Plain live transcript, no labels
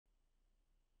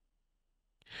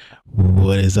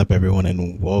What is up, everyone,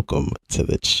 and welcome to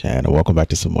the channel. Welcome back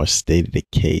to some more State of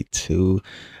Decay 2.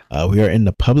 We are in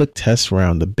the public test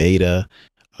round, the beta,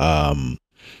 um,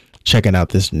 checking out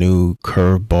this new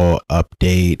curveball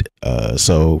update.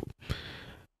 So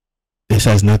this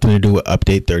has nothing to do with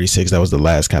update 36. That was the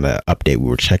last kind of update we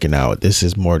were checking out. This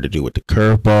is more to do with the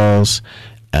curveballs.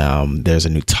 There's a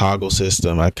new toggle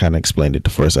system. I kind of explained it the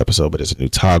first episode, but it's a new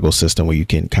toggle system where you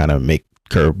can kind of make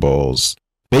curveballs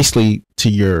basically to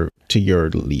your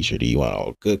leisure. Do you want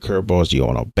all good curveballs? Do you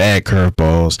want all bad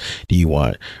curveballs? Do you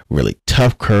want really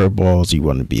tough curveballs? Do you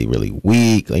want to be really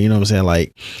weak? Like, you know what I'm saying?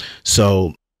 Like,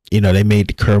 so they made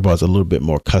the curveballs a little bit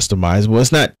more customizable.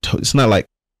 It's not like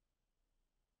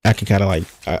I can kind of like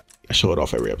I show it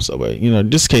off every episode, but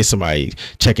just in case somebody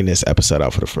checking this episode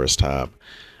out for the first time.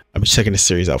 I'm checking the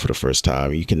series out for the first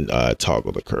time. You can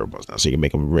toggle the curveballs now, so you can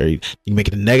make them you can make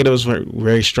the negatives very,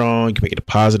 very strong. You can make the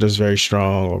positives very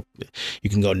strong. Or you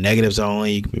can go negatives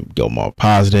only. You can go more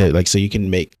positive. Like, so you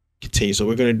can continue. So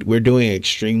we're doing an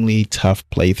extremely tough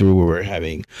playthrough where we're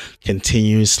having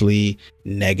continuously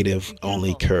negative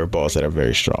only curveballs that are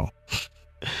very strong.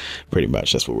 Pretty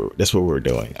much that's what we're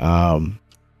doing.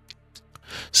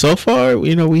 So far,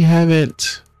 we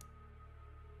haven't.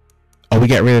 Oh, we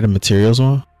got rid of the materials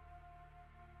one.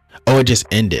 Oh, it just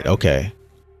ended. Okay.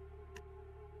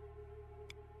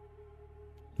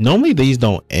 Normally these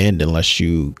don't end unless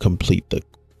you complete the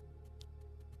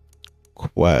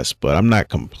quest, but I'm not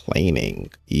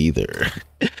complaining either.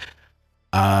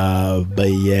 But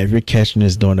yeah, if you're catching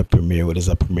this during the premiere, what is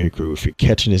a premiere crew? If you're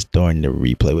catching this during the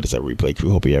replay, what is a replay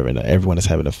crew? Hope everyone is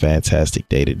having a fantastic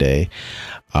day today.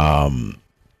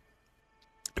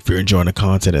 If you're enjoying the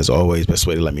content, as always, best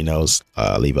way to let me know is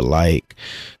leave a like,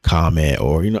 comment,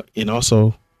 or and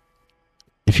also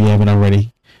if you haven't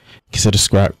already, consider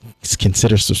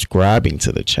subscribing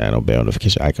to the channel. Bell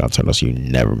notification icon turn on so you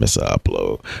never miss an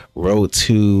upload. Road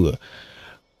to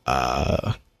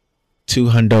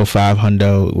 200,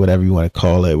 500, whatever you want to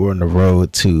call it. We're on the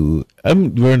road to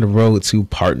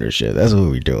partnership. That's what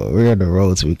we're doing. We're on the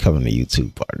road to becoming a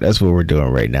YouTube partner. That's what we're doing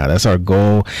right now. That's our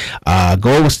goal.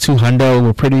 Goal was 200.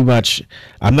 We're pretty much,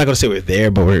 I'm not gonna say we're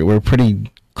there, but we're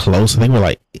pretty close. I think we're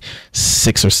like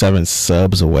 6 or 7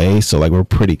 subs away, so like we're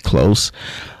pretty close.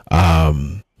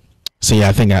 So yeah,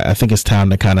 I think it's time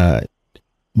to kind of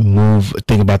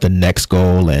think about the next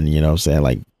goal, and what I'm saying,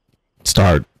 like,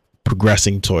 start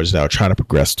progressing towards that, or trying to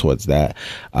progress towards that.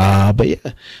 But yeah,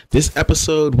 last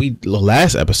episode we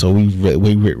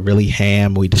really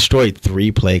we destroyed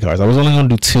 3 play cards. I was only gonna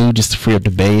do 2 just to free up the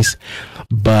base,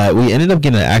 but we ended up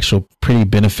getting an actual pretty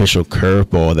beneficial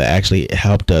curveball that actually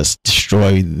helped us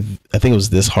destroy, I think it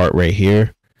was this heart right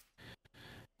here,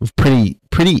 pretty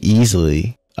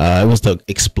easily. It was the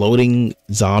exploding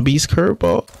zombies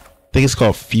curveball. I think it's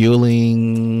called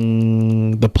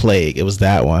Fueling the Plague. It was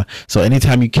that one. So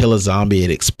anytime you kill a zombie, it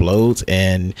explodes.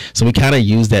 And so we kind of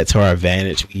used that to our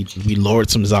advantage. We lured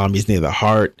some zombies near the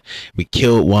heart. We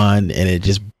killed one, and it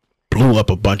just blew up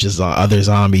a bunch of other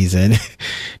zombies and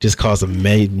just caused a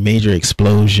major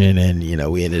explosion. And,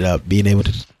 we ended up being able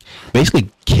to basically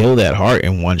kill that heart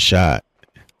in one shot.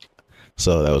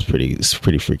 So that was pretty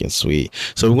freaking sweet.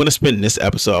 So we want to spend this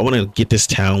episode, I want to get this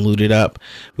town looted up.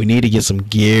 We need to get some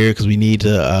gear because we need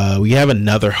to we have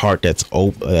another heart that's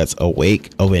awake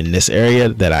over in this area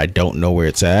that I don't know where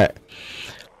it's at.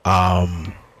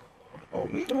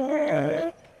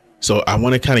 So I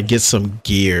want to kind of get some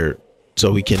gear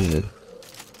so we can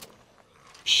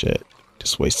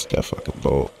just wasted that fucking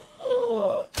bolt.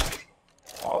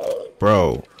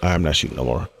 Bro, I'm not shooting no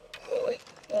more.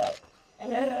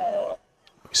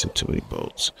 Some too many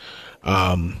bolts.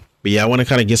 But yeah, I want to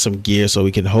kind of get some gear so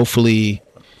we can hopefully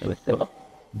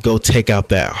go take out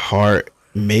that heart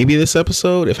maybe this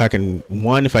episode, if I can.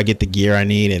 1, if I get the gear I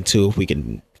need, and 2, if we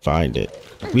can find it.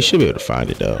 We should be able to find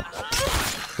it though.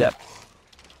 Yep.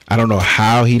 I don't know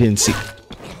how he didn't see.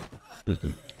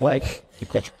 Like,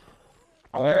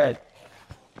 all right.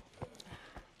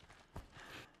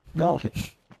 No.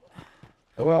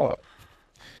 Well,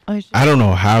 I don't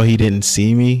know how he didn't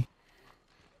see me.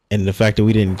 And the fact that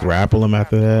we didn't grapple him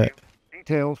after that.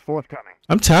 Details forthcoming.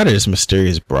 I'm tired of this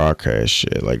mysterious broadcast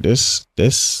shit. Like this.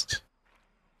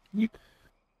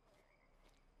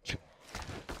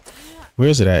 Where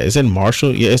is it at? Is it in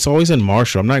Marshall? Yeah, it's always in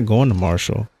Marshall. I'm not going to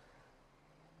Marshall.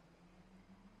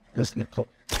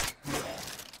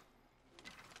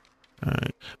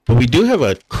 Alright. But we do have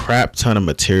a crap ton of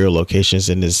material locations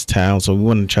in this town, so we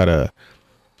want to try to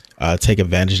take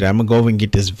advantage of that. I'm gonna go over and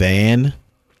get this van.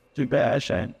 Too bad,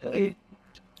 so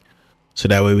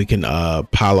that way we can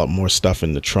pile up more stuff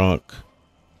in the trunk.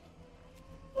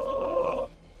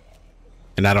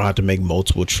 and I don't have to make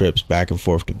multiple trips back and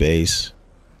forth to base.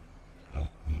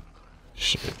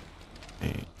 Shit.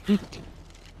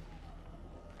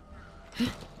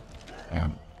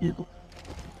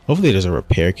 Hopefully there's a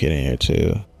repair kit in here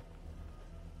too.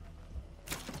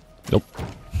 Nope.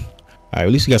 Alright, at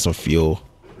least we got some fuel.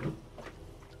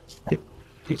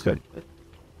 He's good.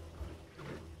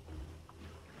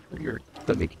 You're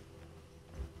good.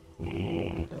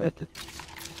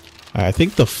 I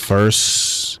think the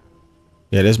first...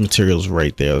 Yeah, there's materials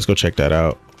right there. Let's go check that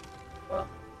out.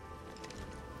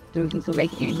 You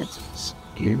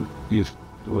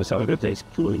was out of place.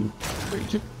 I'm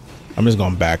just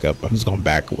going back up. I'm just going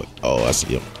back with... Oh, I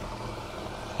see him.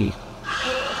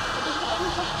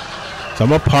 So I'm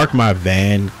going to park my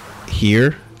van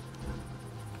here.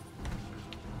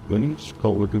 Just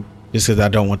because I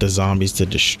don't want the zombies to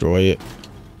destroy it.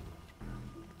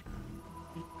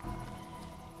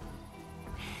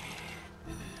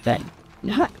 That.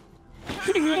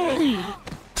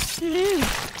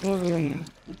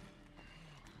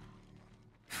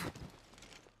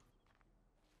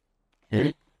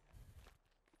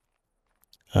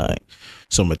 Alright.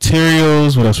 So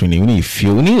materials, what else we need? We need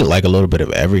fuel. We need like a little bit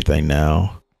of everything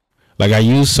now. Like I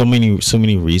use so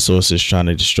many resources trying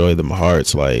to destroy them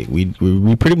hearts. Like we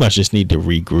pretty much just need to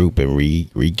regroup and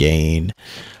regain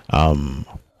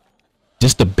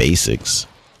just the basics.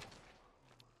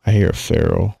 I hear a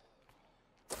feral.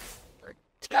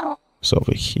 It's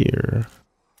over here.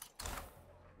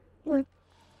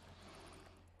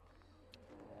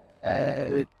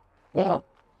 Well.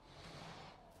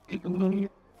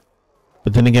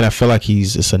 But then again, I feel like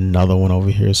it's another one over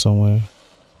here somewhere.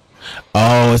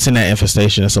 Oh, it's in that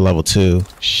infestation. It's a level 2.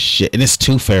 Shit, and it's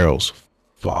 2 ferals.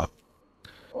 Fuck.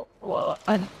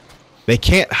 They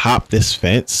can't hop this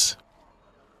fence,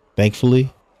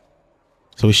 thankfully.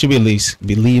 So we should be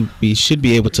we should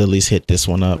be able to at least hit this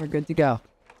one up. We're good to go.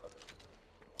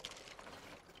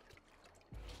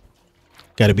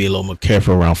 Got to be a little more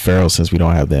careful around ferals since we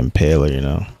don't have the impaler, you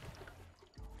know.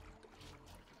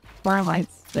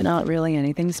 Firelights, but not really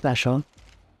anything special.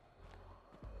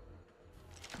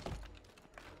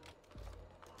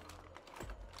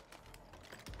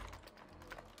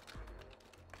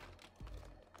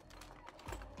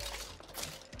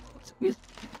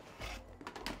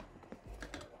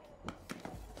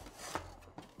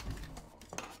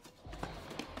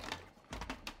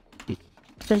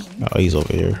 Oh, he's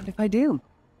over here. What if I do?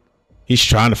 He's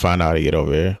trying to find out how to get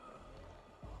over here.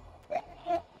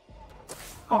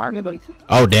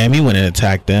 Oh, damn, he went and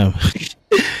attacked them.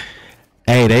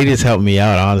 Hey, they just helped me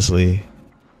out, honestly.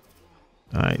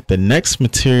 All right, the next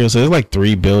materials. So there's like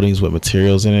 3 buildings with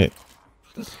materials in it.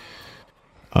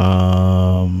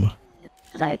 I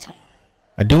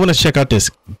do want to check out this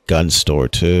gun store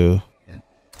too.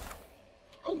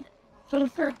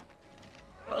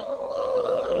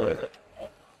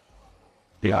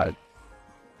 Yeah.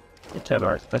 It's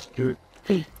ours. Let's do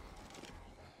it.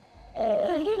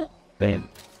 Bam.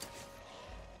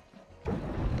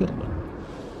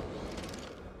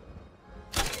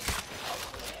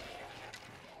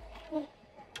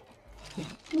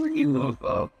 You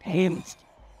hands.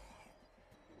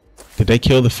 Did they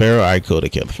kill the pharaoh? I could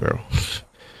have killed the pharaoh.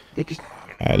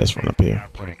 Alright, let's run up here.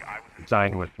 I was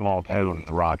designing with small pedal in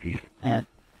the Rockies. And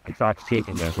I started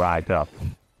taking this ride up.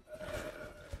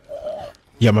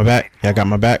 You got my back? Yeah, I got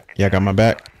my back. Yeah, I got my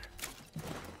back.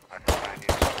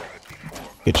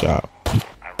 Good job.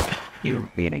 You're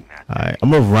beating. Alright,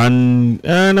 I'm gonna run.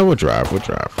 No, we'll drive. We'll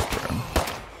drive.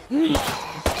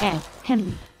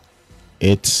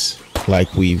 It's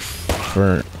like we've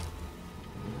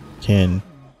can.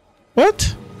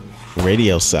 What?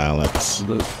 Radio silence.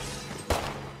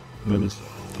 Alright,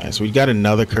 so we got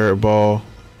another curveball.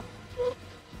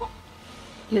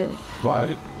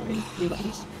 Right.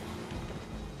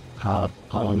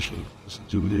 Polishing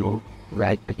studio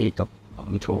right up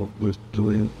until with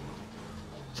doing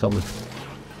some.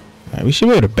 Alright, we should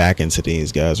be able to back into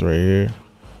these guys right here.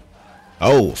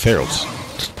 Oh, ferals.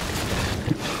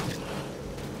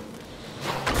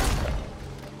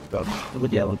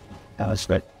 With yellow,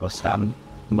 spread or salmon.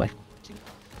 Now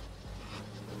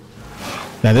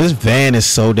this van is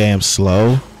so damn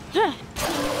slow.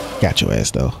 Got your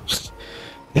ass though.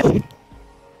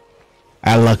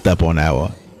 I lucked up on that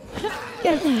one.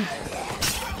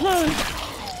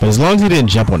 But as long as he didn't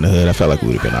jump on the hood, I felt like we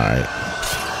would have been alright.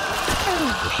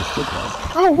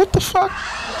 Oh, what the fuck?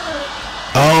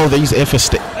 Oh, they use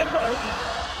infestation.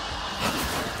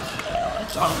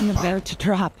 I'm about to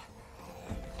drop.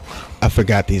 I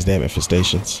forgot these damn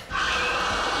infestations.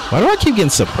 Why do I keep getting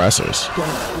suppressors?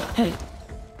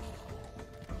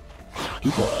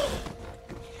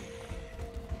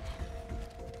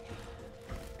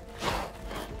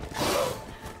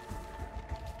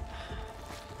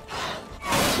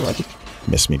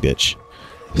 Miss me, bitch.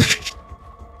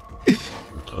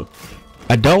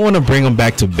 I don't want to bring them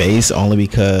back to base only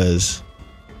because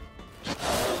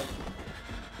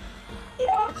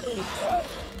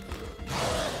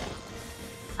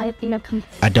I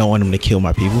don't want them to kill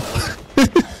my people.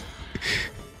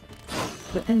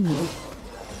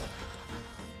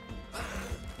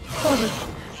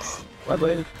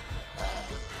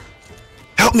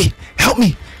 Help me! Help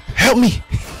me! Help me!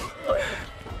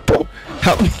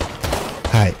 Help me!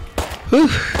 Alright. Whew.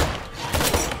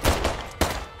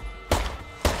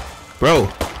 Bro.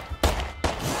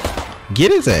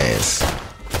 Get his ass.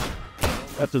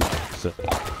 That's a...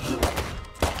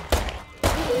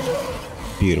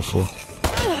 Beautiful.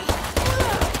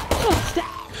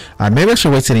 Alright, maybe I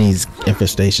should wait till these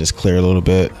infestations clear a little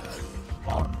bit.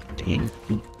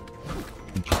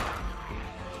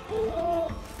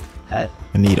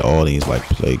 I need all these like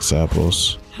plague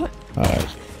samples. Alright.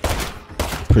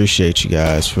 Appreciate you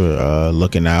guys for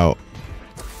looking out.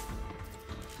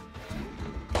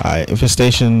 Alright,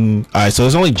 infestation. Alright, so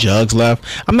there's only jugs left.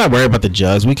 I'm not worried about the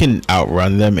jugs. We can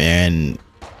outrun them, and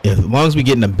as long as we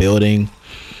get in the building,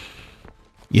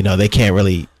 you know, they can't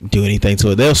really do anything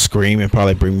to it. They'll scream and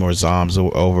probably bring more zoms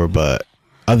over, but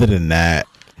other than that,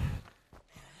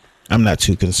 I'm not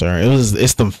too concerned.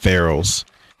 It's them ferals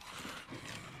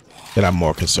that I'm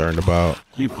more concerned about.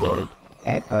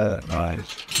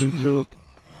 Nice.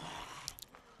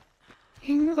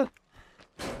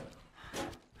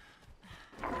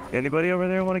 Anybody over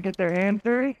there want to get their hands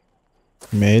dirty?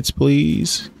 Meds,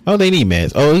 please. Oh, they need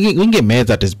meds. Oh, we can get meds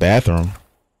out this bathroom.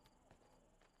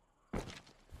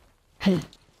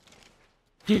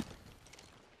 Keep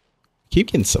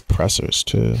getting suppressors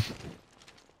too.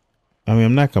 I mean,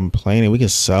 I'm not complaining. We can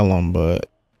sell them, but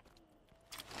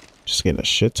just getting a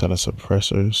shit ton of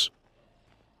suppressors.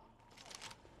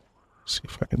 See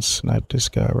if I can snipe this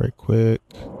guy right quick.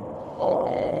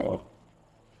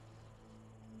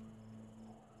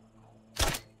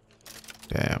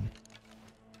 Damn.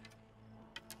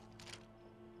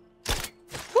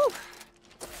 Whew.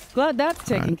 Glad that's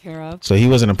taken care of. So he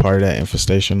wasn't a part of that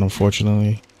infestation,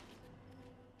 unfortunately.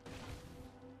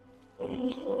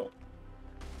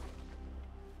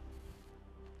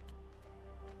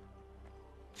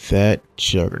 That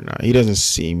juggernaut. He doesn't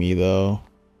see me though.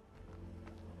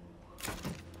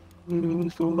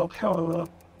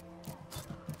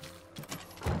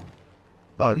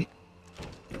 Body.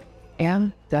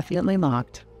 And definitely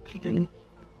locked.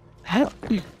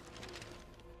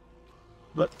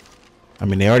 But I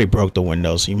mean, they already broke the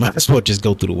window, so you might as well just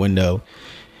go through the window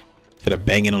instead of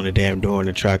banging on the damn door and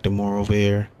attracting more over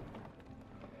here.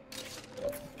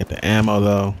 Get the ammo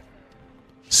though.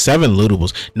 7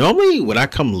 lootables. Normally, when I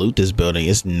come loot this building,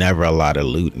 it's never a lot of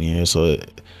loot in here, so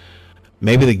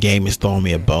maybe the game is throwing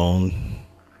me a bone.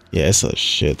 Yeah, it's a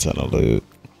shit ton of loot.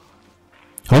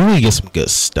 Hopefully, we get some good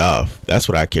stuff. That's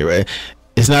what I care about.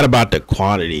 It's not about the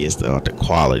quantity; it's about the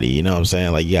quality. You know what I'm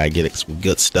saying? Like, you gotta get some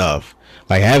good stuff.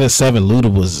 Like having 7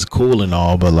 lootables is cool and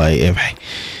all, but like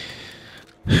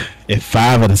if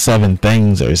 5 of the 7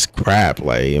 things are crap,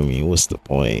 like I mean, what's the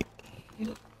point?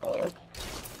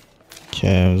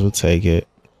 Cams, we'll take it.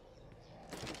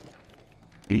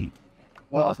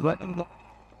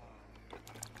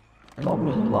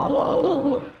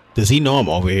 Does he know I'm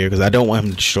over here? Because I don't want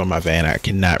him to destroy my van. I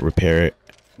cannot repair it.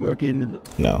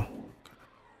 No.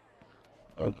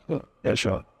 Yeah,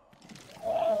 sure.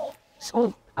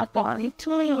 So I thought it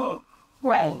to you.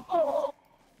 Right.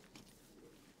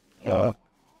 Yeah.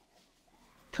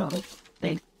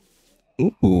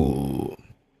 Ooh.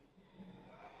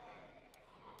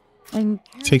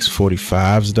 Takes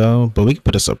 45s though, but we can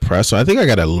put a suppressor. I think I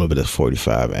got a little bit of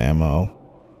 45 ammo.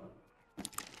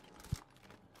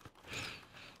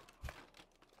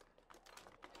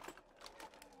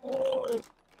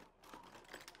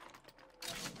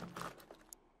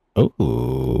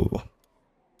 Ooh.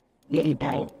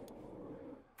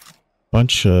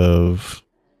 Bunch of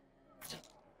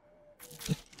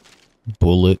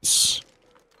bullets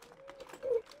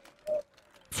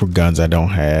for guns I don't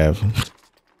have.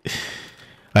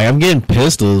 Like, I'm getting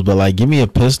pistols, but like, give me a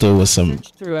pistol with some.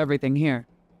 Through everything here.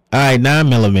 Alright,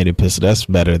 9mm pistol. That's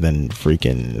better than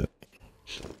freaking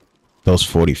those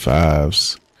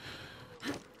 45s.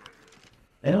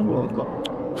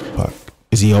 Fuck.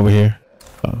 Is he over here?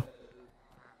 Oh.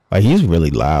 Like, he's really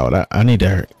loud. I need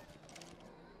to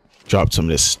drop some of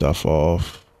this stuff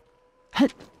off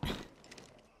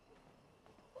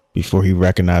before he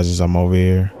recognizes I'm over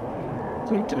here.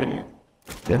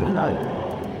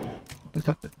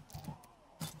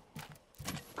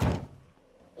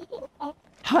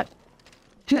 Hot.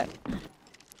 Let's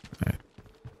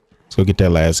go get that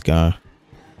last gun.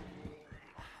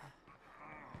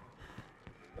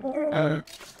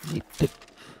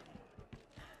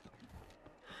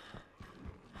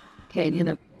 Okay,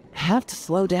 you have to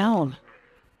slow down.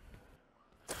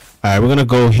 All right, we're gonna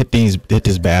go hit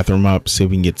this bathroom up, see if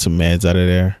we can get some meds out of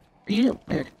there.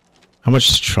 How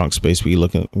much trunk space we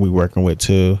working with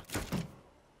too?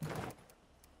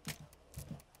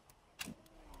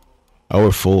 Oh,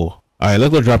 we're full. All right,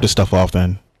 let's go drop this stuff off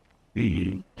then. No,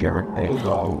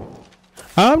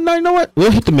 You know what?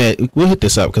 We'll hit the med. We'll hit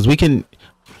this up because we can.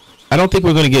 I don't think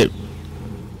we're gonna get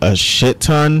a shit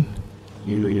ton,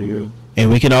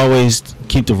 and we can always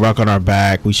keep the ruck on our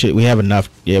back. We have enough.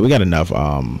 Yeah, we got enough.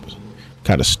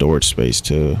 Kind of storage space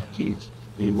too.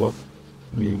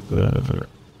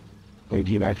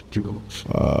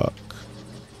 Fuck.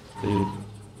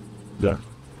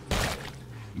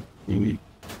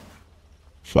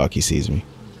 Fuck, he sees me.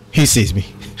 He sees me.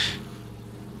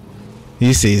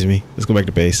 He sees me. Let's go back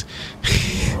to base.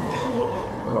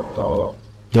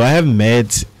 Do I have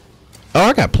meds? Oh,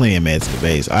 I got plenty of meds at the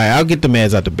base. Alright, I'll get the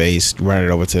meds out the base, run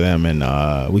it over to them,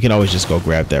 and we can always just go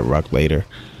grab that ruck later.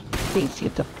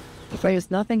 There's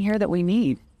nothing here that we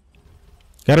need.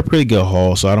 Got a pretty good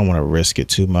haul, so I don't want to risk it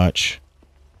too much.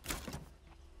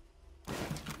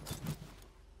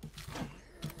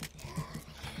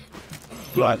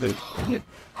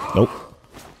 Nope.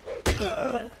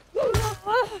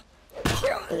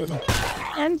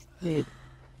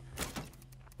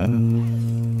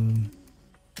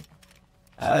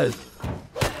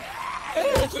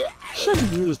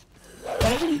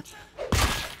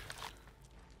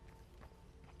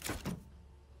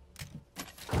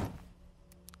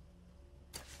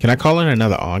 Can I call in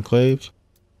another enclave?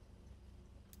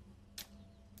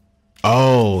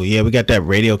 Oh, yeah, we got that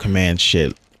radio command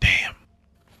shit. Damn.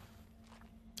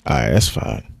 Alright, that's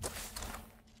fine.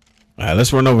 Alright,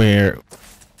 let's run over here.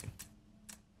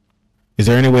 Is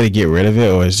there any way to get rid of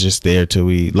it, or is it just there till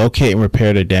we locate and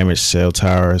repair the damaged cell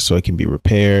tower so it can be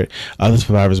repaired? Other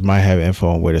survivors might have info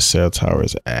on where the cell tower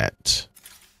is at.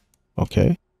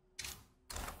 Okay.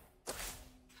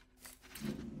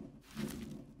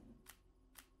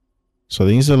 So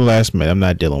these are the last men. I'm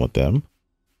not dealing with them.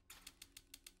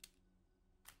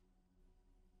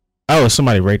 Oh,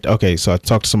 somebody right. Okay, so I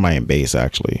talked to somebody in base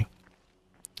actually.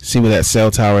 See where that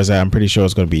cell tower is at. I'm pretty sure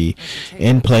it's going to be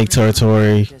in plague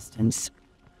territory.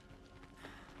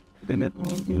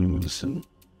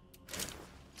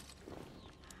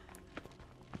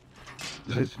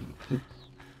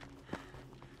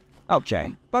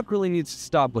 Okay, Buck really needs to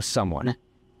stop with someone.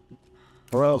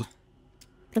 Bro.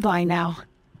 Goodbye now.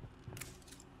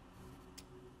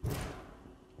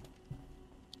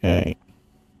 Okay.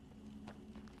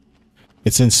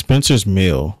 It's in Spencer's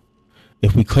Mill.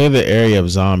 If we clear the area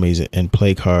of zombies and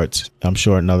plague hearts, I'm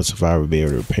sure another survivor will be able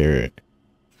to repair it.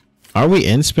 Are we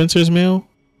in Spencer's Mill?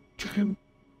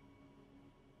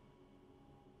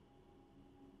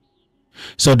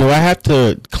 So do I have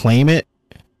to claim it?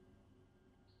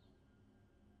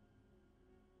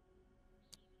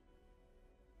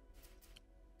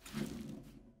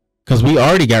 Because we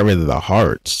already got rid of the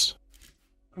hearts.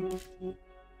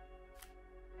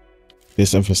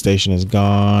 This infestation is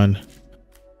gone.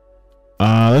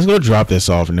 Let's go drop this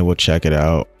off and then we'll check it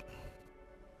out.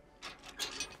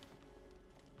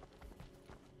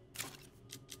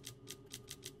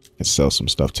 And sell some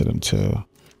stuff to them too.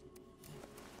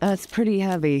 That's pretty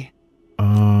heavy.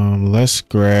 Let's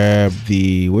grab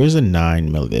the, where's the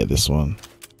 9mm there? This one.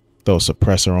 Throw a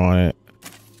suppressor on it.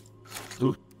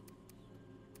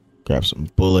 Grab some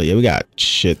bullet. Yeah, we got a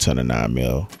shit ton of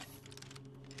 9mm.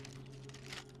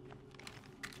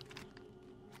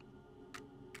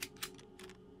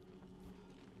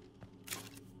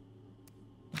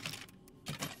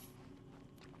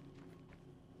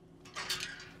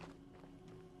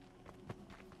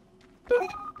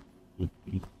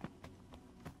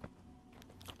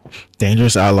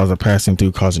 Dangerous outlaws are passing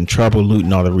through, causing trouble,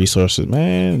 looting all the resources.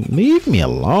 Man, leave me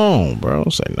alone, bro.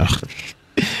 Say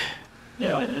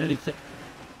no.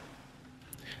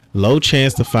 Low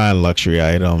chance to find luxury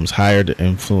items. Higher to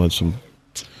influence from.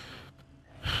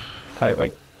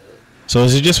 So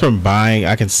is it just from buying?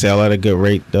 I can sell at a good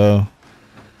rate though.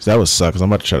 So that would suck. Cause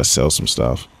I'm about to try to sell some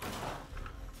stuff.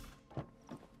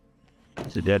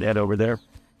 It's a dead end over there.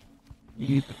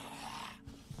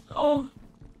 Oh.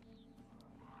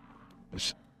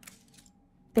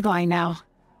 Goodbye now.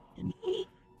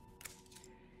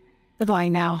 Goodbye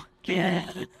now.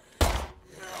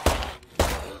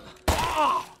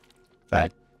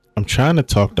 I'm trying to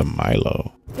talk to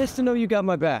Milo. Just to know you got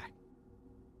my back.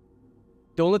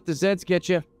 Don't let the Zeds get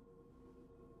you.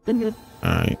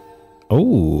 Alright.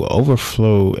 Oh,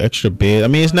 overflow, extra bed. I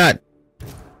mean, it's not.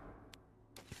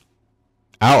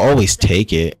 I'll always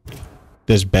take it.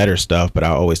 There's better stuff, but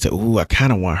I'll always take. Ooh, I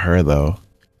kind of want her though.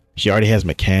 She already has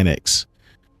mechanics.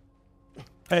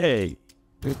 Hey.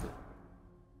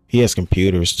 He has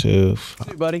computers too.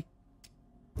 Hey, buddy.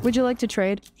 Would you like to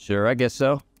trade? Sure, I guess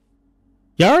so.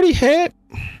 You already had.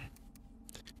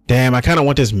 Damn, I kind of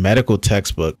want this medical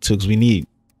textbook too, because we need.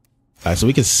 So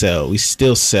we can sell. We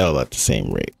still sell at the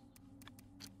same rate.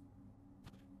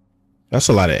 That's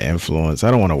a lot of influence.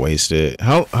 I don't want to waste it.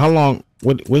 How long?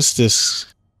 What's this?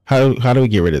 How do we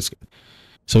get rid of this?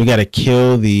 So we got to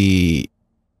kill the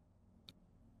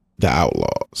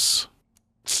outlaws.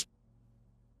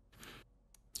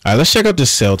 All right, let's check out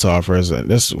this cell tower first.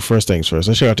 This first things first.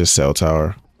 Let's check out this cell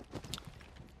tower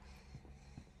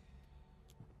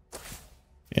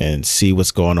and see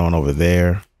what's going on over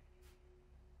there.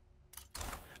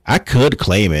 I could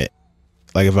claim it,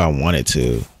 like if I wanted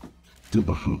to.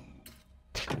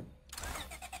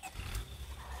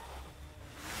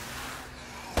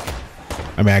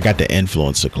 I mean, I got the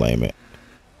influence to claim it.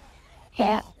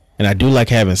 Yeah. And I do like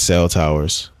having cell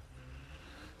towers.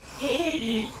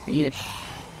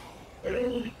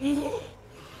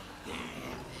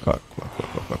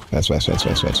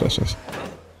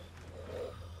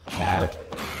 Fast.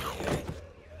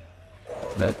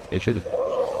 That it should.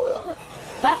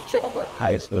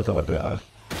 Highest level of the.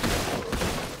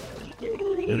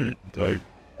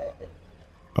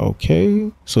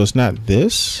 Okay, so it's not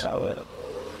this,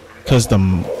 because the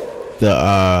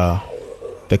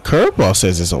curveball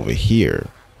says it's over here.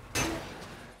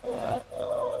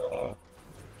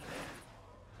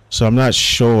 So I'm not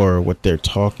sure what they're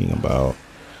talking about.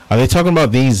 Are they talking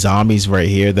about these zombies right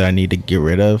here that I need to get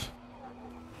rid of?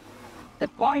 The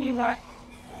point is that.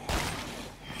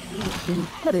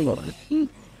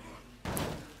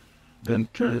 Then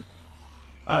turn it.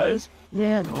 Eyes.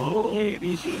 Yeah.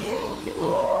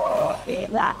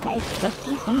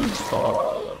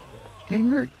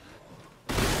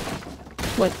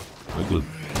 What? Good.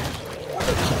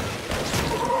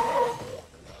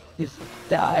 Is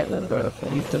die with the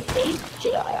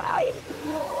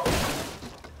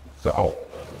So.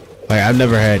 Like, I've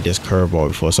never had this curveball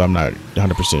before, so I'm not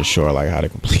 100% sure like how to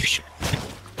complete it.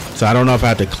 So I don't know if I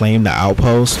have to claim the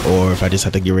outpost or if I just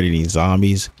have to get rid of these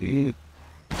zombies.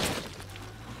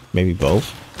 Maybe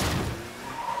both.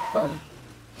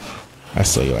 I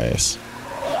saw your ass.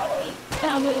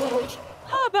 How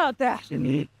about that?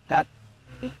 That.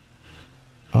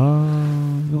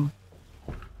 Oh,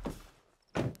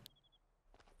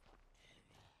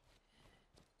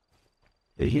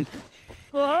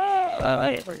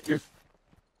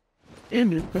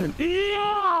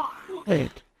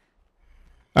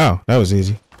 that was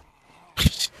easy.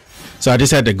 So I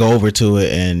just had to go over to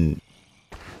it and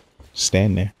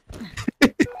stand there.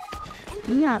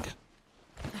 Yeah.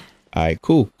 All right,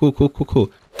 cool.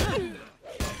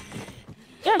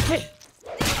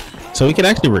 So we can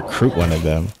actually recruit one of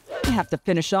them. I have to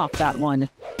finish off that one.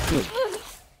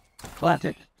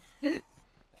 Classic. And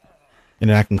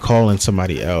then I can call in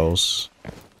somebody else.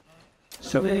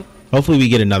 So. Hopefully we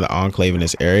get another enclave in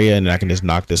this area and then I can just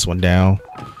knock this one down.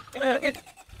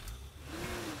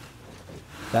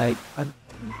 Like.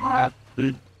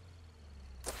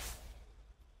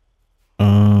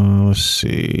 Let's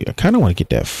see. I kind of want to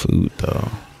get that food though.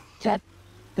 That.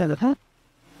 Huh?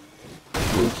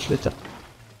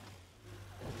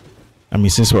 I mean,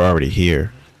 since we're already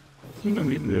here.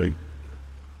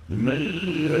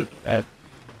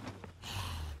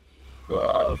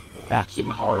 That's in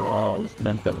hard walls.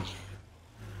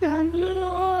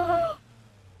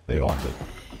 They want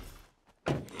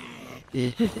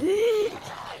it.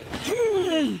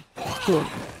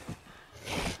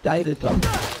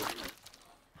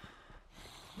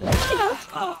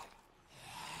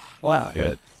 Wow.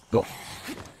 Good. Go.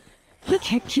 You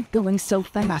can't keep going so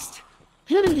fast.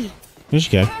 Yes, you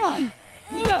can.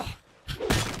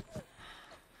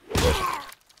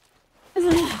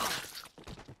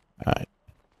 Alright.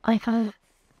 I can't.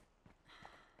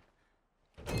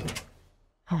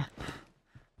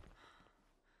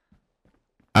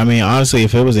 I mean, honestly,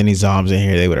 if it was any zombs in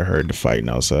here, they would have heard the fighting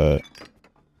outside.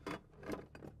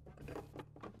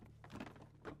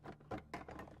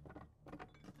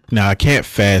 Now, I can't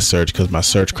fast search because my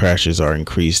search crashes are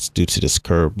increased due to this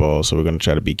curveball, so we're going to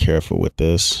try to be careful with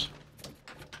this.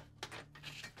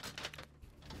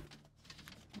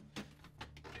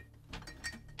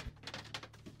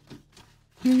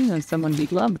 Someone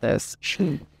would love this.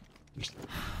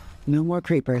 No more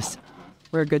creepers.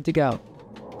 We're good to go.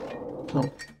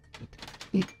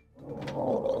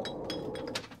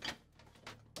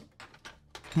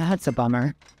 That's a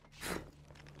bummer.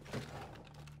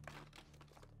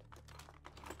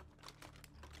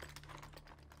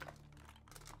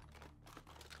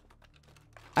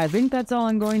 I think that's all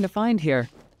I'm going to find here.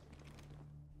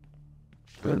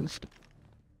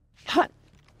 Hot.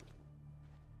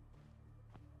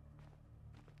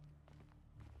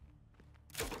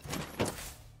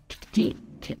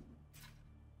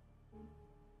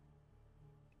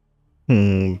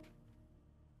 Hmm.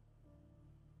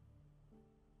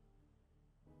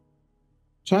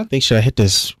 So I think should I hit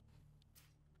this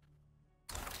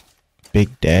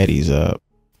Big Daddy's up?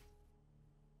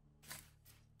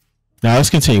 Now let's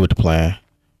continue with the plan.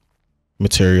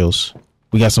 Materials.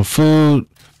 We got some food.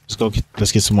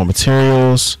 Let's get some more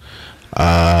materials.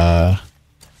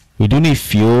 We do need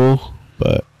fuel,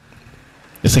 but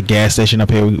it's a gas station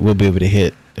up here. We'll be able to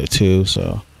hit it too.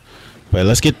 So, but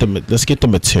let's get the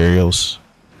materials.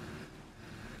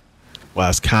 Well,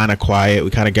 it's kind of quiet.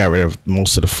 We kind of got rid of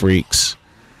most of the freaks.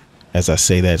 As I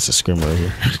say that, it's a screamer right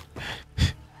here.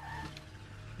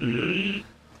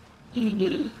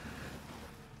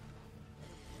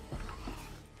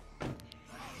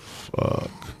 Fuck.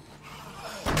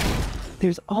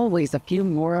 There's always a few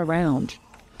more around.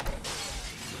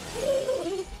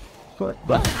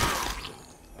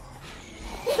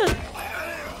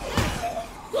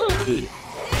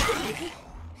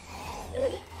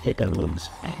 Hit the rooms.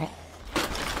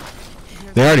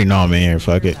 They already know I'm in here.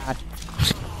 Fuck it.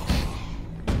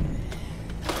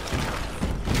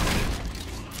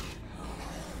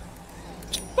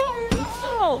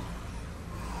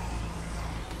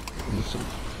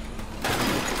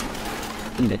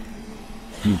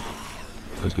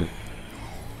 That's good.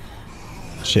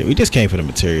 Shit, we just came for the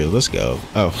materials. Let's go.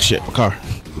 Oh shit, my car.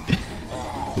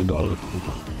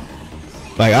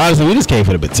 Like honestly, we just came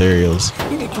for the materials.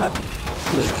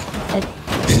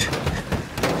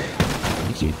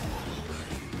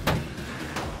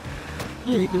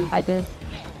 I did.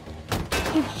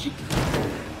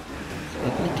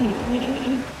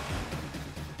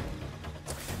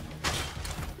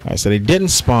 Alright, so they didn't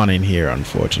spawn in here,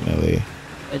 unfortunately.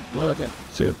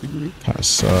 Kind of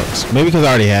sucks. Maybe because I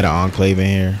already had an enclave in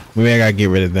here. Maybe I gotta get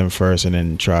rid of them first and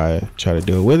then try to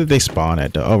do it. Where did they spawn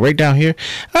at though? Oh, right down here.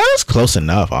 That's close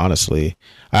enough, honestly.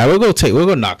 All right, we'll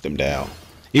go knock them down.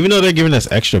 Even though they're giving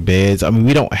us extra beds, I mean,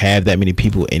 we don't have that many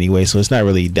people anyway, so it's not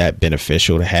really that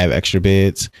beneficial to have extra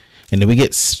beds. And then we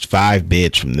get 5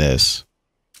 beds from this.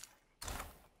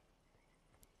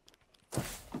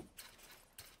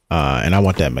 And I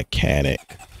want that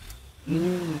mechanic.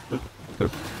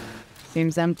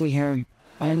 Seems empty here.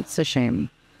 It's a shame.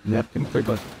 Nothing for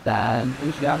but that.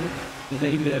 Who's got it?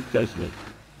 They even have judgment.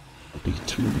 These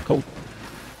two cold.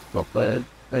 Not bad.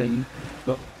 And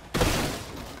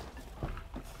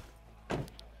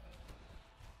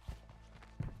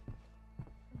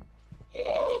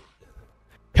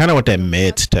Kind of want that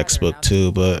meds textbook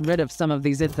too, but Rid of some of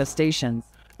these infestations.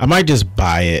 I might just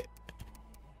buy it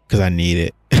because I need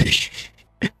it.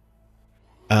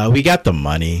 We got the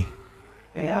money.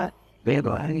 yeah, they're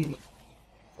lying.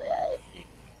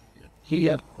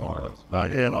 Here, I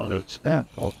am on the staff.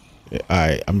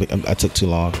 I took too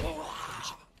long.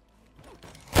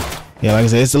 Yeah, like I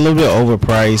said, it's a little bit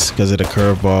overpriced because of the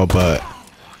curveball, but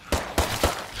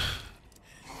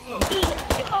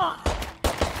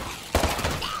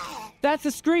That's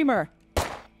a screamer.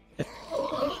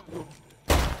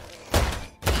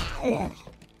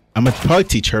 I'm gonna probably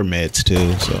teach her meds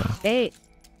too. So Hey.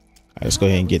 let's go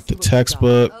ahead and get the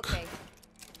textbook, Okay.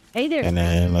 Hey there. and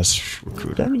then let's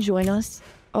recruit her. Come join us.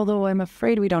 Although I'm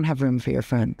afraid we don't have room for your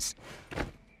friends.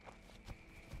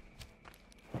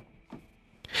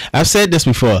 I've said this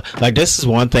before. Like, this is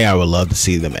one thing I would love to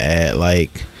see them add.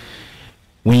 Like,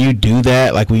 when you do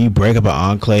that, like when you break up an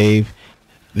enclave,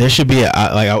 there should be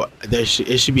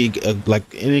it should be like,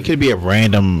 and it could be a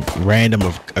random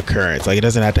occurrence. Like, it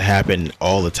doesn't have to happen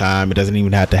all the time. It doesn't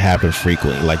even have to happen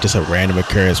frequently. Like, just a random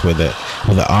occurrence where the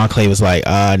enclave is like,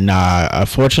 nah,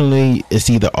 unfortunately it's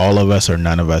either all of us or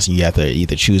none of us. You have to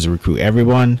either choose to recruit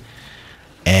everyone,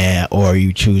 or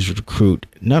you choose to recruit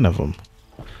none of them.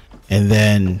 And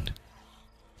then,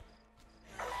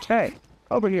 Hey,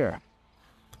 over here.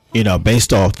 you know,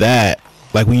 based off that,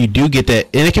 like when you do get that,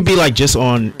 and it can be like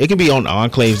it can be on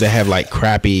enclaves that have like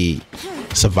crappy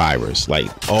survivors, like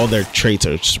all their traits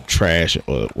are trash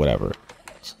or whatever.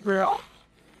 No,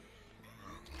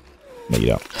 you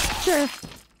don't. Sure.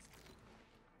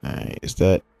 Alright, is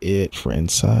that it for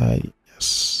inside?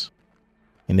 Yes.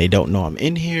 And they don't know I'm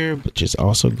in here, which is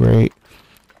also great.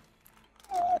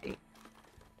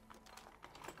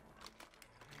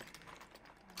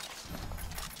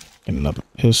 And another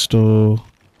pistol.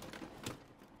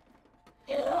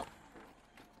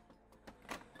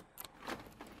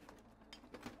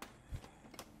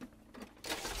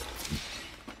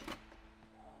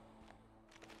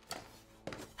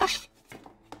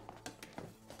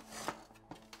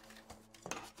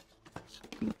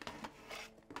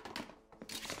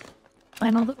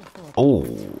 I'm a little. Oh,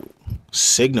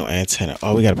 signal antenna.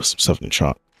 Oh, we gotta put some stuff in the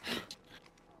trunk.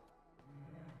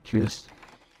 Cheers.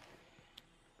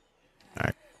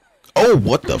 Oh,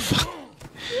 what the fuck?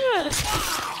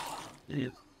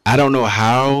 I don't know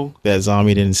how that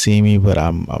zombie didn't see me, but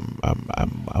I'm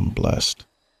blessed.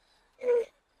 I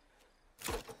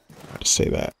have to say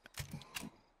that.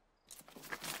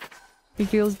 It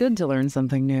feels good to learn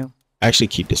something new. Actually,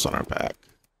 keep this on our back,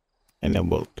 and then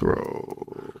we'll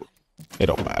throw. It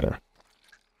don't matter.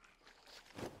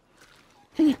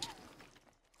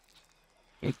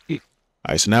 All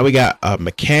right, so now we got a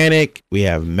mechanic, we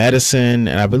have medicine,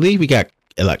 and I believe we got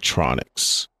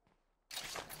electronics.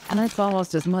 And that's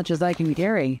almost as much as I can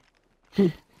carry.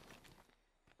 I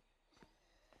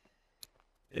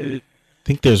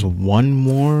think there's one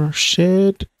more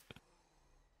shed.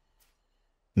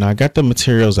 No, I got the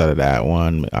materials out of that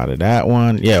one.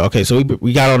 Yeah, okay, so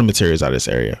we got all the materials out of this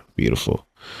area. Beautiful.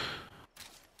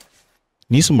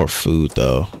 Need some more food,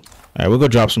 though. All right, we'll go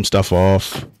drop some stuff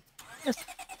off.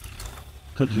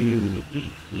 Kind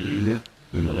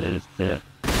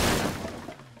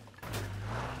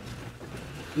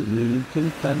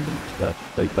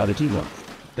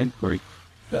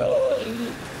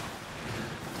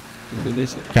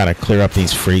of clear up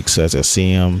these freaks as I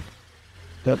see them.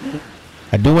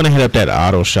 I do want to hit up that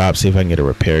auto shop, see if I can get a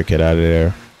repair kit out of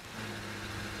there.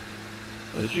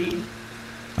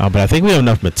 But I think we have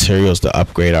enough materials to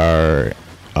upgrade our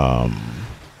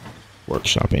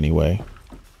workshop anyway.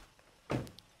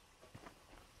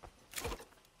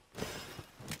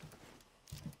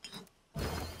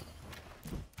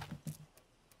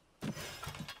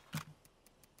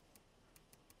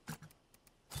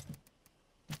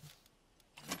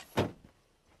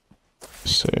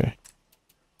 Let's see.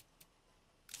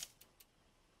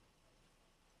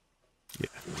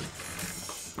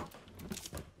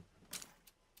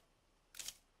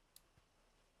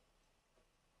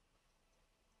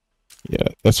 Yeah,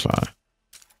 that's fine.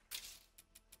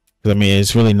 I mean,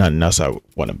 it's really nothing else I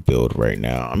want to build right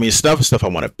now. I mean, stuff I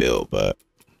want to build, but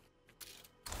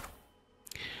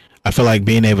I feel like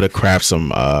being able to craft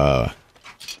some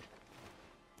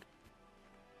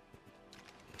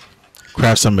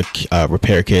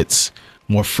repair kits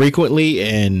more frequently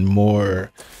and more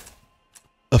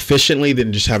efficiently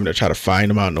than just having to try to find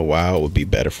them out in the wild would be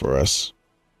better for us.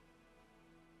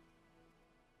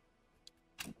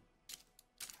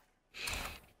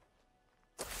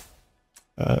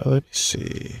 Let me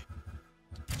see.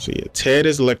 So yeah, Ted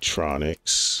is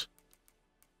electronics.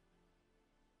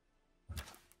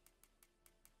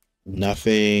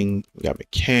 Nothing. We got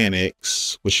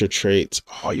mechanics. What's your traits?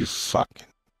 Oh, you fucking.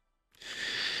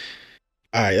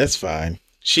 All right, that's fine.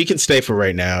 She can stay for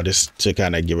right now, just to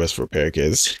kind of give us repair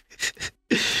kits.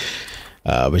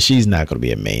 But she's not going to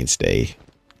be a mainstay.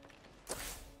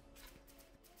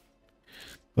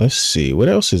 Let's see. What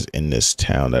else is in this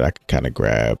town that I can kind of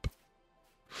grab?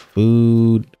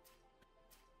 Food.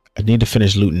 I need to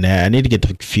finish looting that. I need to get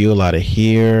the fuel out of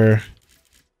here.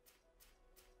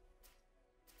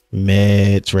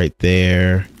 Meds right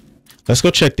there. Let's go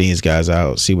check these guys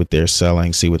out. See what they're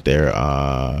selling. See what their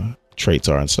traits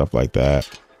are and stuff like that.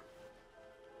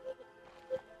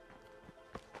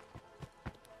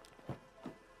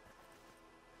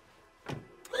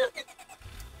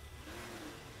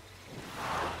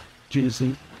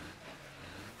 Juicy.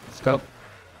 Let's go.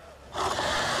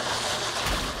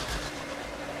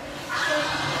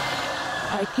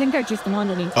 I think I just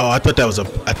wanted to. Oh, I thought that was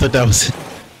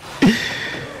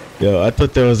Yo, I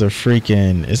thought there was a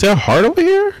freaking. Is there a heart over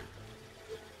here?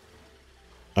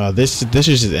 This is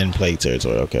just end play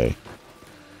territory. Okay.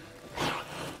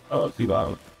 Oh, see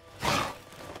bottom.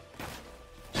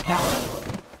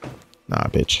 Nah,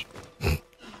 bitch.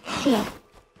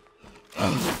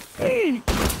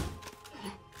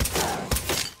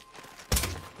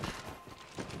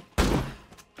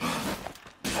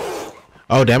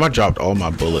 Oh damn! I dropped all my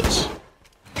bullets.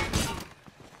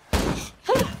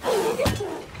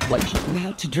 What you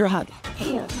about to drop?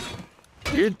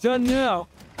 You're done now.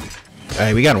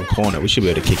 Hey, we got him cornered. We should be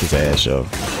able to kick his ass, yo.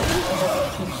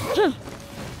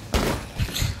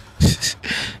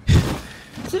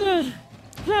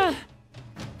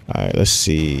 All right, let's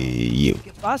see you.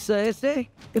 I say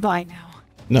goodbye now.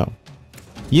 No,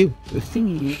 you.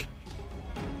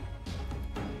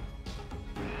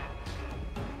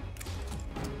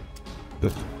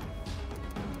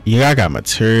 Yeah, I got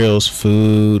materials,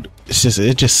 food.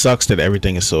 It just sucks that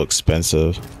everything is so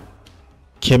expensive.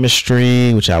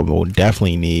 Chemistry, which I will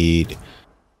definitely need.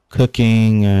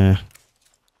 Cooking,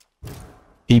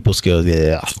 people skills,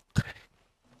 yeah.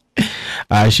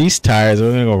 She's tired, so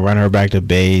we're gonna go run her back to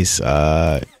base.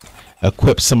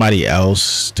 equip somebody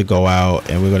else to go out,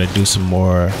 and we're gonna do some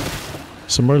more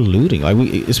looting. Like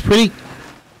it's pretty.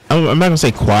 I'm not gonna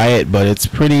say quiet, but it's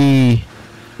pretty.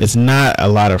 It's not a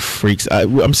lot of freaks.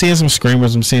 I'm seeing some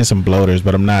screamers. I'm seeing some bloaters,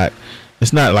 but I'm not.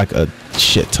 It's not like a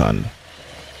shit ton.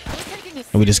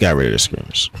 And we just got rid of the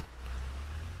screamers.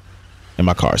 And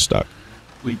my car's stuck.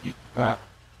 I'm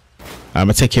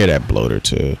gonna take care of that bloater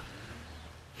too.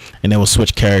 And then we'll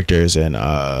switch characters and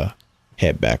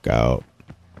head back out.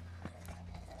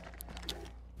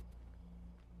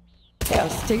 Yeah,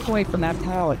 stay away from that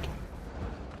pallet.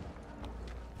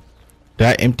 Did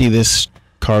I empty this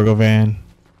cargo van?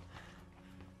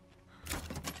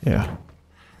 Yeah.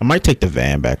 I might take the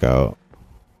van back out.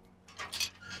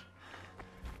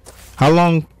 How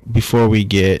long before we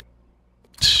get...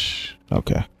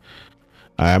 Okay.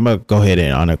 Alright, I'm gonna go ahead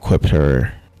and unequip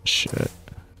her. Shit.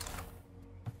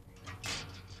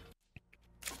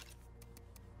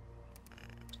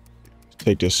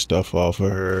 Take this stuff off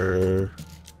of her.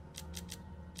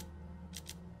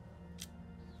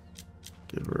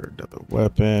 Give her another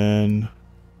weapon.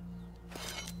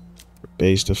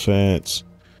 Base defense.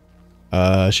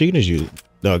 She can just use...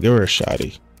 No, give her a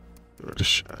shotty. Give her a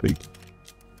shotty.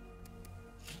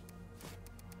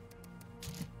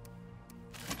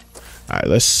 Alright,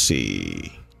 let's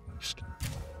see.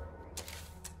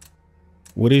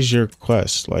 What is your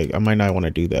quest? Like, I might not want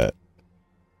to do that.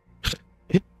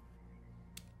 Do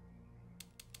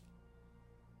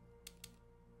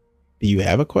you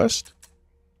have a quest?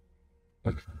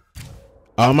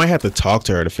 Oh, I might have to talk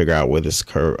to her to figure out where this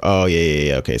curve... Oh,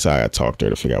 yeah. Okay, so I gotta talk to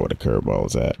her to figure out where the curveball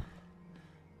is at.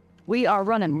 We are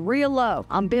running real low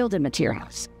on building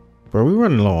materials. Bro, we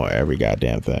running low on every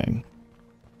goddamn thing.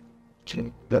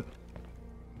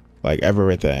 Like,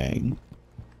 everything.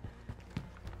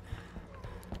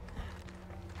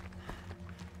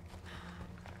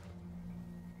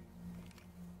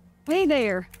 Hey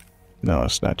there. No,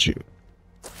 it's not you.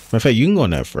 Matter of fact, you can go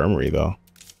in that infirmary, though.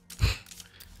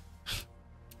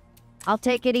 I'll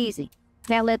take it easy.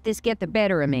 Now let this get the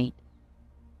better of me.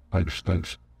 Thanks.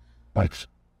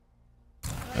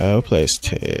 Oh, place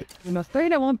Ted. I'm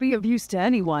afraid I won't be of use to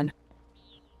anyone.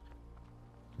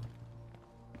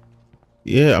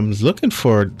 Yeah, I'm looking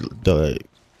for the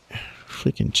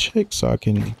freaking chick so I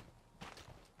can...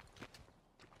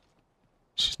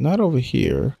 She's not over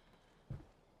here.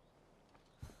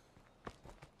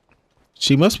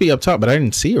 She must be up top, but I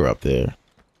didn't see her up there.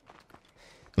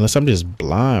 Unless I'm just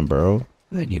blind, bro.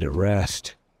 I need a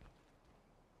rest.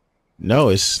 No,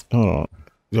 it's... Hold on.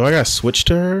 Do I gotta switch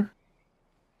to her?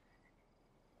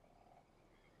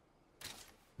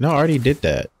 No, I already did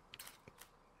that.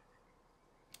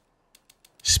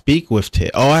 Speak with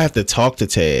Ted. Oh, I have to talk to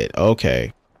Ted.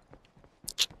 Okay.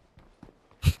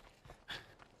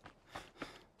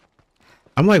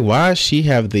 I'm like, why does she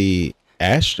have the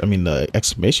the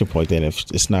exclamation point then if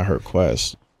it's not her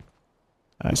quest?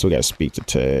 Alright, so we gotta speak to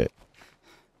Ted.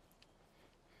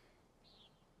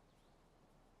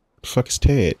 The fuck is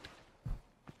Ted?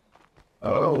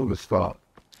 Oh, stop.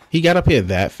 He got up here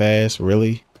that fast,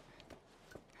 really?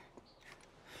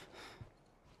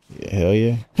 Yeah, hell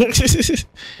yeah.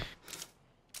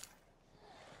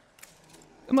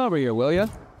 Come over here, will ya?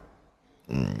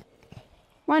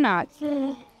 Why not?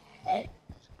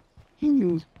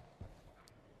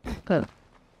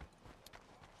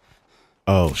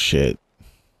 Oh shit.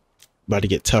 About to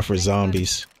get tougher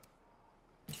zombies.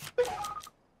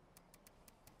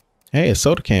 Hey, a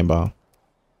soda can bomb.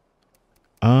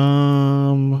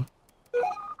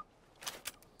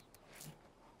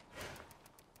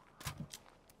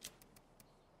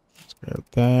 Let's grab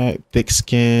that. Thick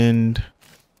skinned.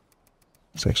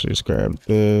 Let's actually just grab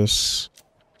this.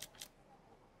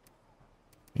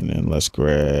 And then let's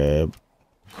grab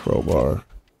crowbar.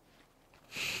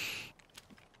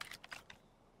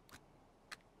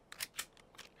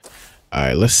 All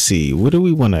right, let's see. Where do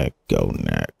we want to go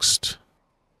next?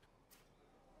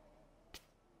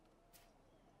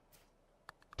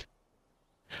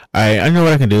 All right, I know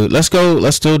what I can do. Let's go.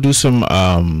 Let's still do some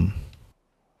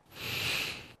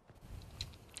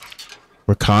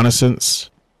reconnaissance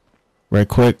right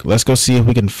quick. Let's go see if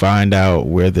we can find out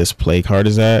where this plague heart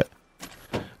is at.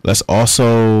 Let's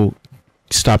also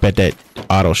stop at that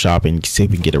auto shop and see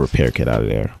if we can get a repair kit out of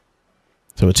there.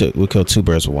 So we'll kill two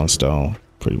birds with one stone,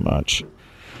 pretty much.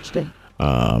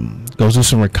 Go do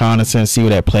some reconnaissance, see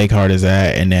where that plague heart is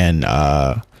at, and then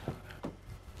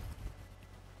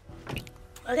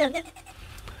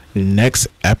the next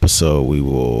episode we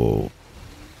will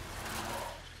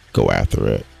go after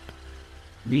it.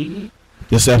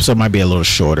 This episode might be a little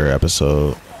shorter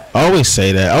episode. I always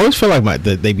say that. I always feel like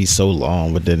they be so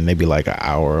long, but then maybe like an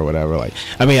hour or whatever. Like,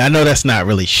 I mean, I know that's not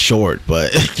really short,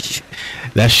 but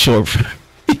that's short.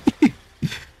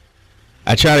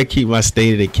 I try to keep my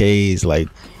state of decays like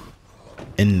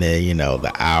in the, you know,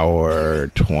 the hour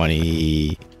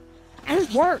 20. And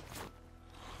work.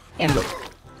 And look.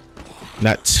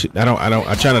 Not two, I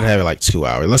try not to have it like 2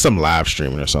 hours unless I'm live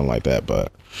streaming or something like that,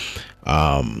 but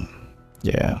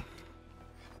yeah.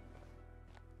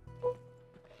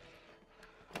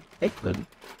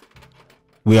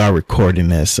 We are recording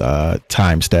this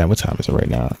timestamp. What time is it right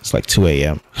now? It's like 2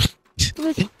 a.m.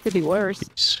 Could be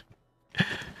worse.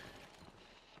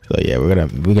 So yeah, we're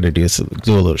gonna do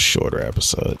a little shorter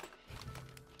episode.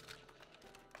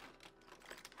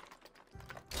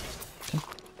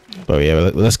 But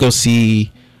yeah, let's go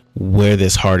see where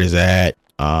this heart is at,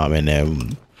 and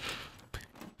then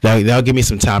that'll give me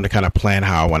some time to kind of plan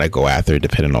how I want to go after it,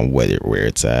 depending on where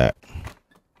it's at.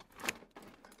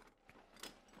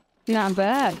 Not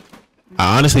bad.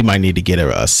 I honestly might need to get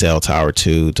a cell tower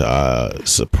too to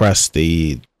suppress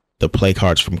the play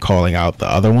cards from calling out the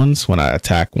other ones when I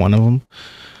attack one of them.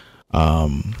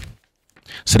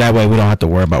 So that way we don't have to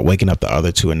worry about waking up the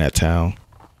other two in that town.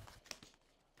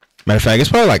 Matter of fact, it's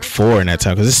probably like 4 in that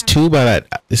town because it's 2 by that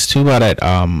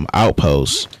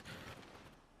outpost,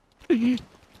 and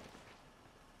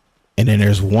then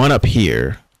there's 1 up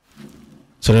here.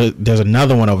 So there's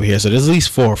another one over here. So there's at least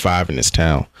 4 or 5 in this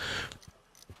town.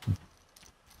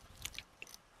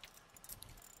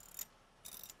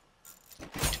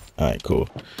 All right, cool.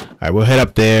 All right, we'll head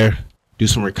up there, do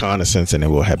some reconnaissance, and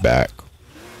then we'll head back.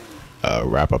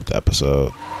 Wrap up the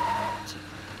episode.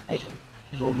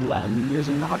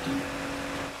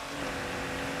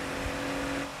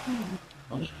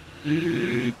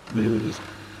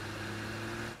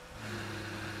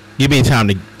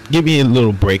 Give me a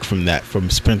little break from that, from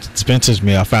Spencer's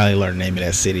Mill. I finally learned the name of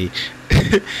that city.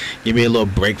 Give me a little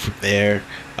break from there.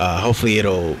 Hopefully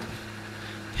it'll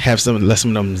have let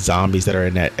some of them zombies that are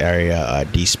in that area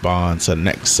despawn,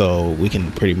 so we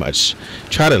can pretty much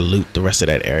try to loot the rest of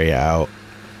that area out.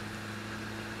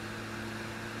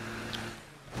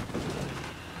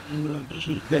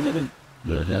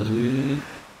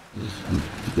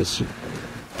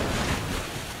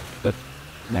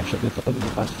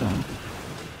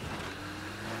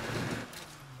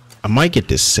 I might get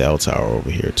this cell tower over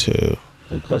here too.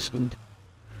 Let's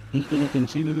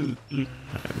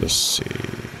see.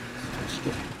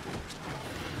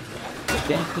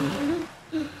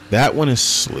 That one is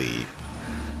asleep.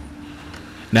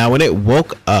 Now when it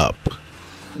woke up,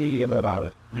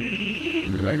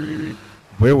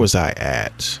 where was I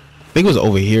at? I think it was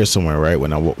over here somewhere, right?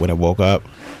 When it woke up,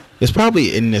 it's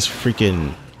probably in this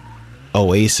freaking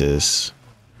oasis,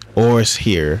 or it's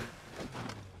here.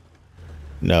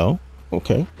 No,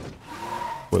 okay.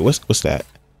 Wait, what's that?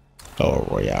 Oh,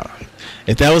 Royale.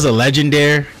 If that was a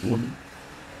legendary,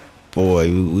 boy,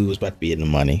 we was about to be in the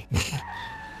money.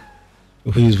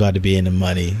 We was about to be in the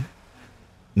money.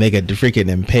 Make a freaking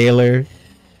impaler.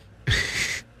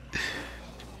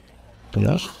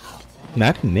 No,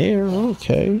 not in there.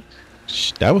 Okay,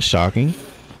 that was shocking.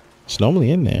 It's normally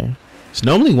in there. It's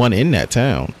normally one in that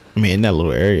town. I mean, in that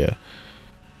little area.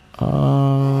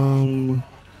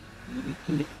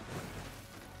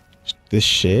 This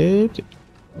shed.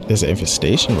 There's an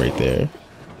infestation right there.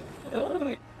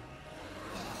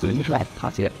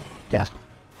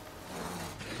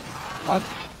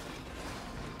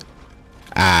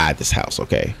 Ah, this house.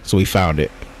 Okay, so we found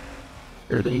it.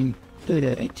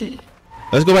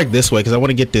 Let's go back this way because I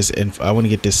want to get this. I want to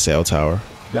get this cell tower.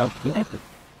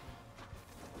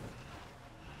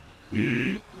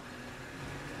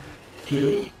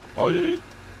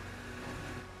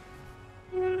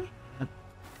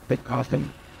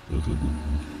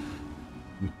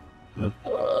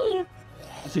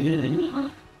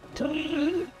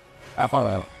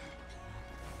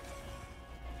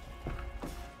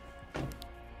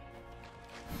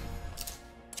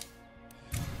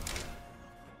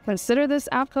 Consider this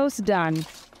outpost done.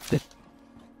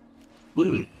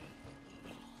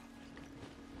 To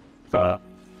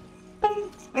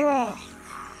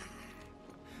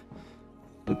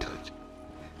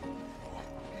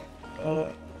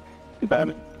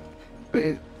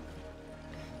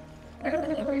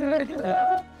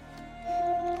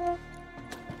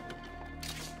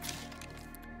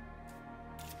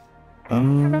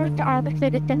all the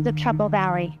citizens of Trouble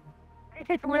Valley.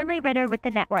 This is Lily Ritter with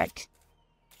the network.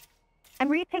 I'm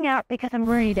reaching out because I'm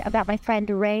worried about my friend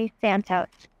Ray Santos.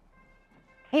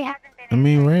 He hasn't been. I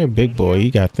mean, Ray, a big boy. You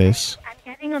got this. I'm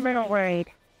getting a little worried.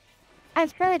 I'm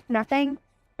sure it's nothing,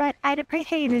 but I'd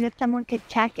appreciate it if someone could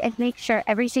check and make sure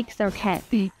everything's okay.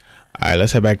 All right,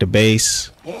 let's head back to base.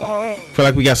 Feel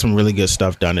like we got some really good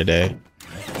stuff done today.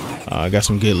 Got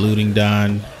some good looting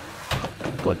done.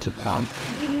 Go to town.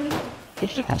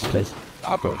 It's a house place.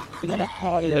 Upper. We gotta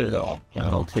hide it all. You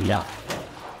know, to ya.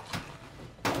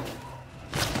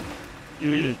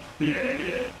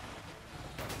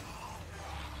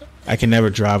 I can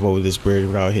never drive over this bridge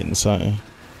without hitting something.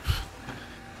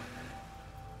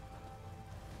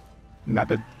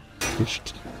 Nothing.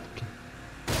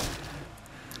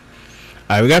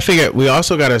 Alright, we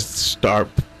also gotta start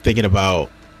thinking about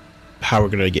how we're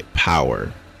gonna get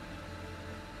power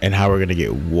and how we're gonna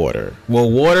get water. Well,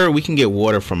 water, we can get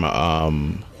water from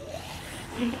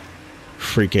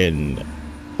freaking,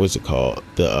 what's it called?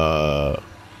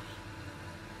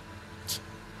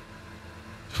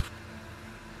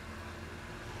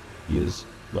 Yes.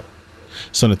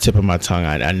 It's on the tip of my tongue.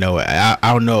 I know it. I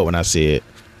don't know it when I see it.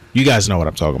 You guys know what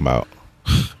I'm talking about.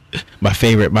 One of my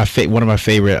favorite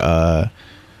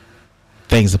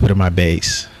things to put in my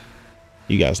base.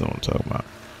 You guys know what I'm talking about.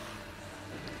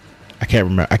 I can't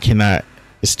remember. I cannot.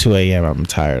 It's 2 a.m. I'm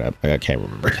tired. I can't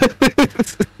remember.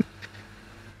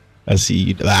 I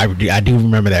see. I do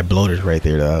remember that bloaters right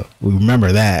there, though. We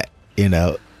remember that, you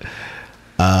know.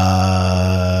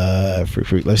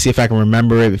 Fruit. Let's see if I can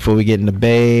remember it before we get in the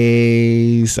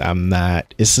base. I'm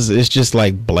not. It's just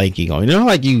like blanking on. You know,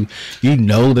 like you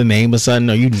know the name of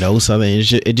something, or you know something.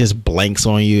 It just blanks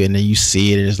on you, and then you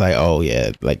see it, and it's like, oh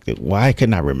yeah, like why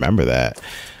couldn't I remember that?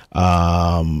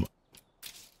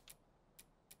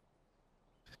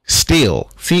 Still,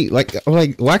 see, like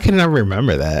why couldn't I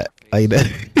remember that? Like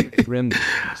that. Rim.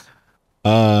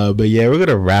 But yeah, we're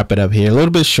gonna wrap it up here. A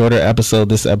little bit shorter episode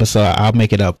this episode. I'll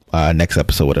make it up next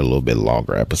episode with a little bit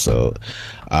longer episode.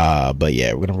 But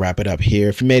yeah, we're gonna wrap it up here.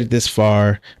 If you made it this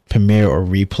far, premiere or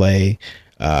replay,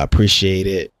 appreciate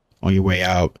it. On your way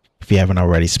out, if you haven't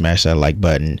already, smash that like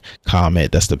button,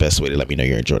 comment. That's the best way to let me know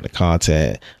you're enjoying the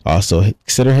content. Also,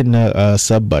 consider hitting the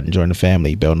sub button, join the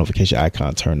family, bell notification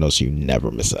icon, turn those so you never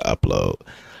miss an upload.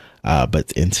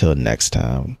 But until next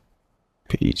time,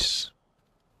 peace.